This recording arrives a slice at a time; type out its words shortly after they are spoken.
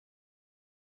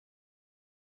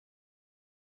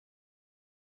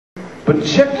but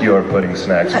check your pudding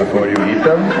snacks before you eat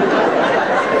them,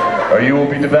 or you will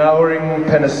be devouring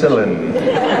penicillin,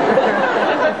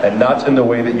 and not in the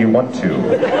way that you want to.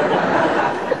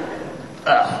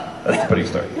 That's the pudding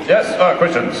story. Yes,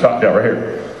 question. Stop. Yeah, right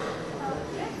here.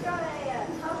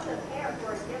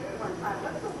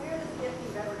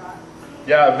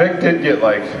 Yeah, Vic did get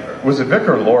like, was it Vic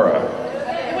or Laura?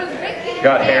 It was Vic.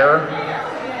 Got hair?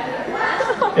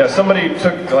 Yeah, somebody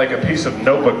took like a piece of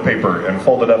notebook paper and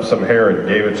folded up some hair and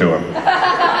gave it to him.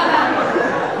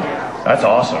 That's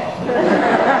awesome.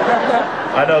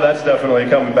 I know that's definitely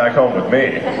coming back home with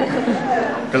me.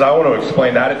 Because I want to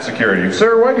explain that at security.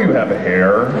 Sir, why do you have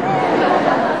hair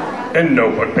and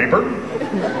notebook paper?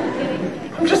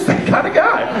 I'm just that kind of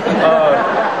guy.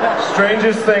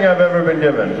 Strangest thing I've ever been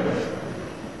given.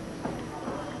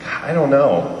 I don't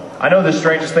know. I know the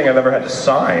strangest thing I've ever had to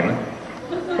sign,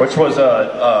 which was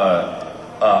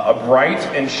a bright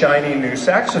and shiny new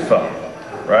saxophone,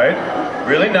 right?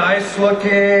 Really nice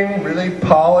looking, really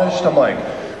polished. I'm like,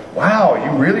 wow,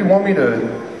 you really want me to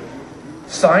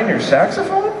sign your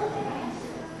saxophone?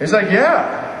 He's like,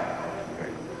 yeah.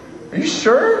 Are you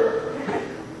sure?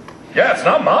 Yeah, it's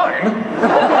not mine.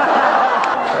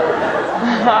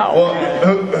 Well,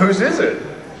 whose is it?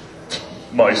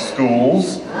 My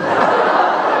school's.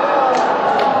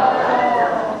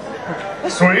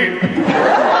 Sweet.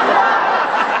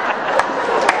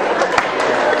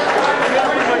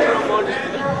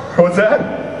 What's that?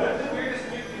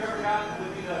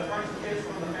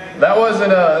 That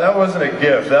wasn't a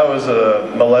gift. That was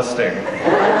a molesting.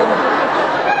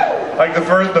 Like the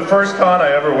first con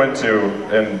I ever went to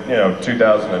in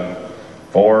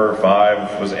 2004 or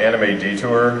 5 was Anime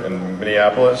Detour in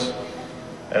Minneapolis.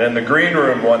 And in the green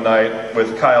room one night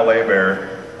with Kyle Abear,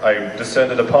 I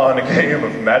descended upon a game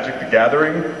of Magic the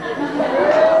Gathering,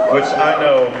 which I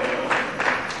know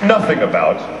nothing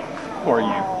about. Or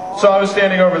you. So I was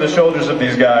standing over the shoulders of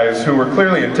these guys who were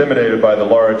clearly intimidated by the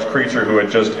large creature who had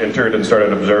just entered and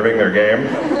started observing their game.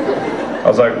 I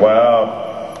was like,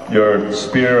 wow, your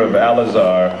Spear of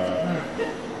Alizar.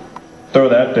 Throw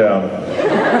that down.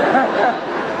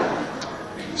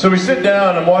 So we sit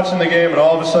down, I'm watching the game, and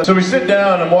all of a sudden,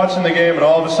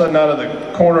 out of the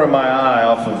corner of my eye,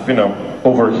 off of,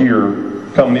 over here,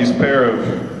 come these pair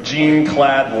of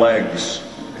jean-clad legs,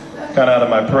 kind of out of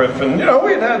my periph. And,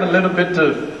 we had a little bit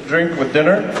to drink with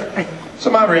dinner, so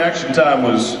my reaction time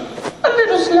was a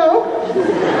little slow.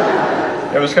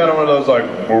 It was kind of one of those, like,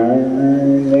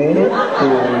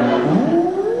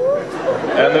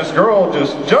 and this girl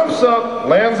just jumps up,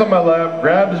 lands on my lap,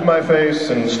 grabs my face,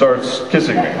 and starts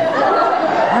kissing me.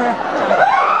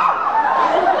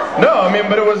 No, I mean,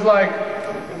 but it was like,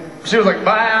 she was like,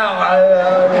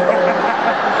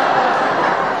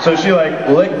 so she like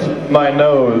licked my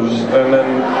nose, and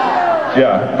then,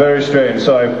 yeah, very strange.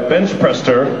 So I bench pressed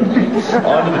her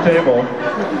onto the table,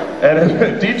 and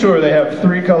at Detour they have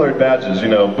 3 colored badges,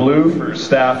 blue for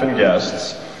staff and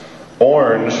guests,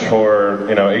 orange for,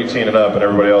 18 and up, and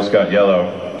everybody else got yellow.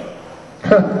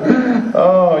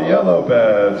 Oh, yellow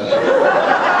badge.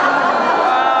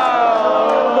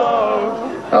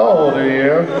 How old are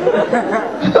you?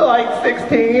 Like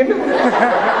 16?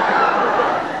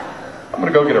 I'm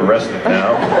gonna go get arrested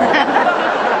now.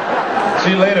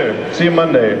 See you later. See you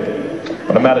Monday.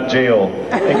 When I'm out of jail.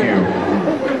 Thank you.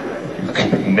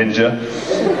 Ninja.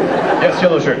 Yes,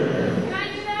 yellow shirt. Can I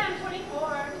do that? I'm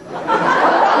 24.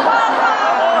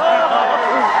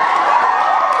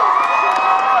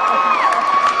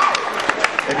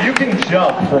 If you can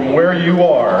jump from where you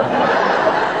are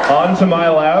onto my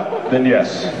lap, then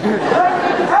yes.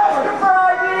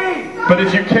 But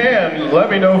if you can, let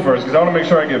me know first, because I want to make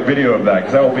sure I get video of that,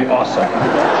 because that will be awesome.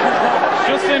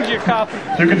 She'll send you a copy.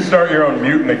 You can start your own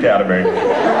mutant academy.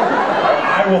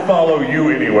 I will follow you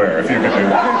anywhere if you can do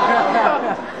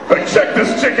that. Hey, check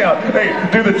this chick out. Hey,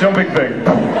 do the jumping thing.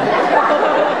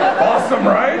 Awesome,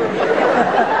 right?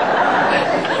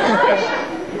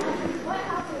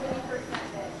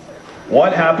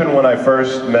 What happened when I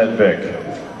first met Vic?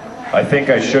 I think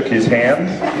I shook his hand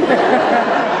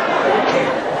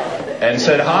and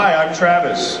said, "Hi, I'm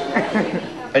Travis."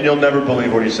 And you'll never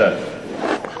believe what he said.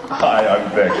 "Hi, I'm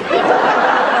Vic."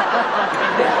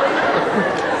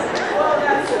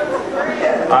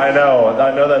 I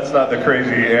know that's not the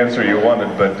crazy answer you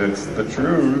wanted, but it's the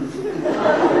truth.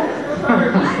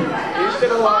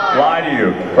 Lie to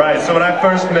you. Right, so when I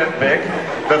first met Vic,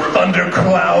 the thunder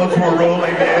clouds were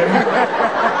rolling in,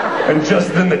 and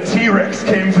just then the T-Rex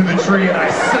came to the tree and I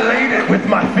slayed it with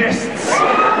my fists.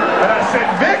 And I said,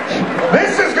 "Vic,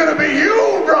 this is gonna be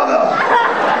you, brother!"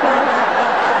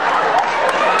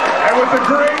 And with a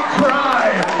great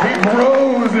cry, he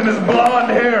rose nose and his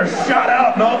blonde hair shot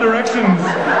out in all directions.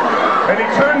 And he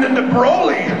turned into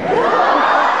Broly.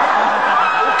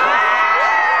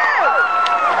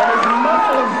 And his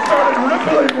muscles started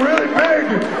rippling really big.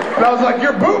 And I was like,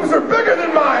 your boobs are bigger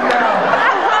than mine now.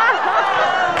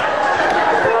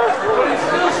 But it's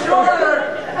still shorter.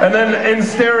 And then in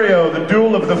stereo, the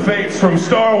Duel of the Fates from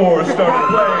Star Wars started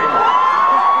playing.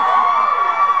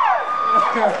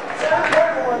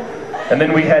 And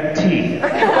then we had tea.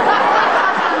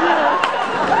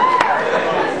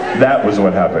 That was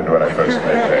what happened when I first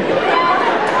met Vic.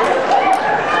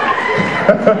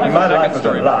 My life is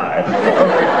a lie. Okay.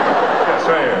 Yes,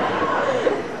 right here.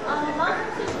 I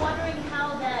was just wondering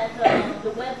how that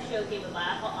the web show came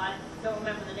about. I don't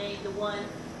remember the name. The one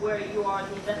where you are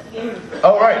the investigator.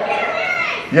 Oh, right.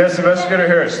 Yes, Investigator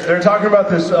Harris. They're talking about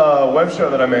this web show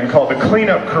that I'm in called The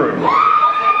Cleanup Crew.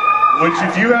 Which,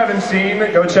 if you haven't seen,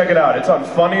 go check it out. It's on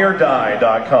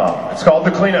funnyordie.com. It's called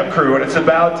The Cleanup Crew, and it's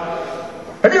about...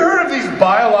 Have you heard of these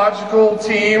biological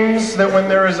teams that when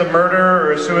there is a murder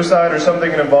or a suicide or something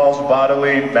that involves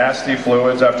bodily nasty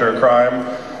fluids after a crime,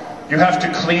 you have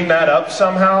to clean that up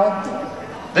somehow?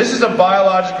 This is a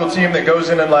biological team that goes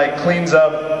in and like cleans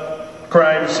up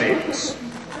crime scenes.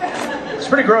 It's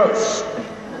pretty gross.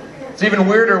 It's even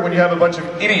weirder when you have a bunch of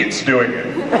idiots doing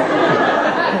it.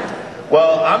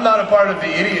 Well, I'm not a part of the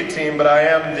idiot team, but I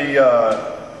am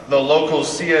the local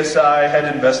CSI head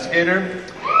investigator.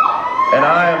 And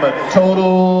I am a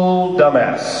total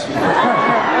dumbass.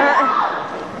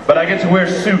 But I get to wear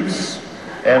suits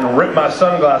and rip my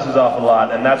sunglasses off a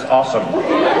lot, and that's awesome.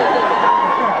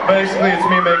 Basically, it's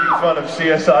me making fun of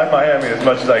CSI Miami as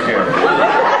much as I can.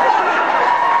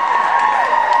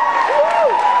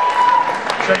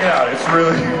 Check it out, it's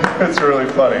really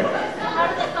funny. How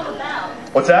did that come about?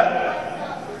 What's that?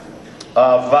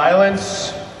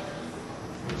 Violence,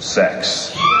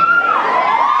 sex.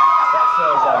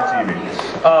 On TV.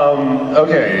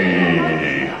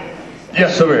 Okay.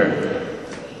 Yes, over here.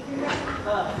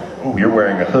 Oh, you're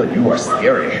wearing a hood. You are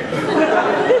scary.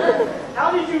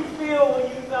 How did you feel when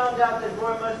you found out that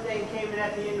Roy Mustang came in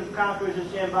at the end of Conquerors of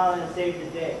Shambhala and saved the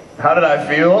day? How did I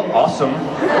feel? Awesome.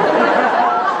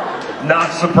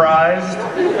 Not surprised.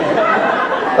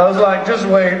 I was like, just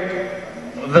wait.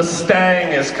 The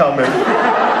Stang is coming.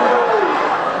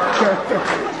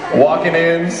 Walking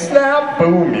in, snap,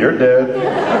 boom, you're dead.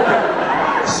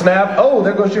 Snap, oh,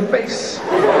 there goes your face.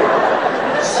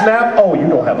 Snap, oh, you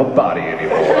don't have a body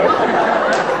anymore.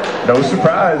 No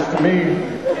surprise to me.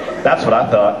 That's what I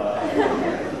thought.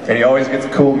 And he always gets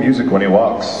cool music when he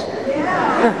walks.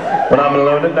 When I'm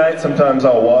alone at night, sometimes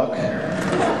I'll walk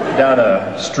down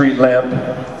a street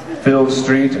lamp-filled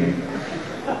street and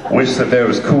wish that there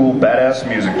was cool, badass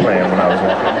music playing when I was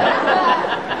walking.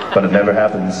 But it never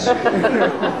happens.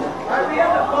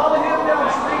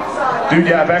 Dude,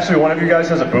 yeah, if actually one of you guys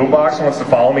has a boombox and wants to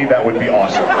follow me, that would be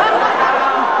awesome.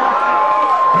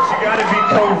 But you gotta be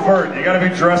covert. You gotta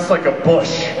be dressed like a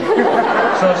bush.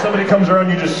 So if somebody comes around,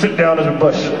 you just sit down as a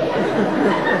bush.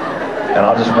 And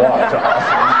I'll just walk to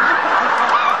awesome.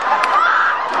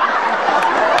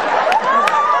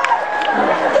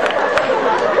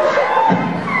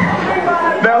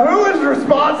 Now, who is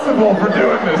responsible for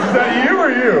doing this? Is that you or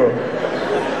you?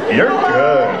 You're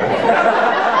good.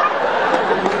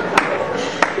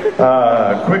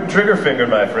 Quick trigger finger,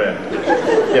 my friend.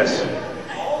 Yes?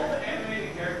 All the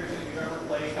animated characters that you've ever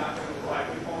played, not to apply,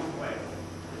 which one play?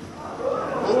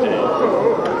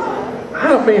 I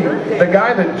don't mean, the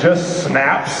guy that just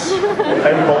snaps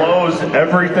and blows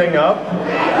everything up,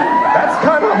 that's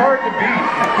kind of hard to beat.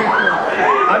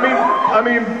 I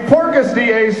mean, Porcus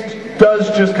the Ace does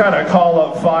just kind of call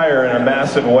up fire in a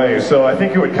massive way, so I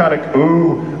think it would kind of,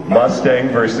 ooh, Mustang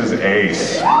versus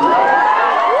Ace.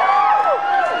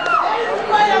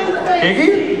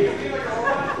 Iggy?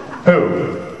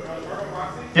 Who?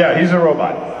 Yeah, he's a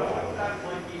robot.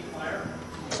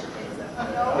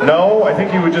 No, I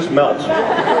think he would just melt.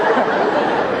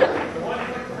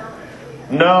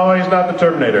 No, he's not the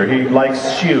Terminator. He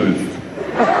likes shoes.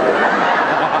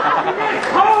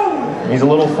 He's a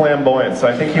little flamboyant, so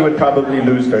I think he would probably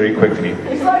lose very quickly.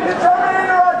 He's like the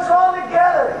Terminator on Drawn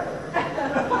Together.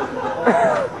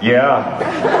 Yeah.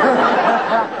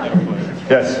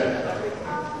 Yes.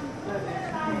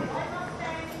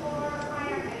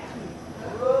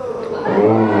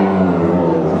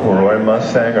 Ooh, Roy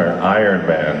Mustang or Iron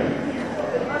Man?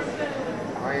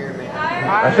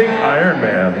 I think Iron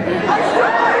Man.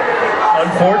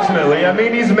 Unfortunately, I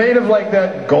mean, he's made of like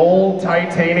that gold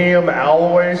titanium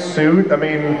alloy suit. I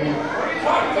mean,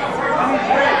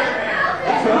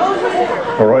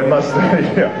 Roy Mustang.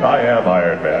 Yeah, I am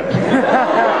Iron Man.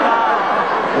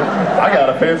 I got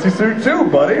a fancy suit too,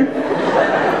 buddy.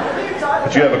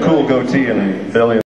 But you have a cool goatee and Billy.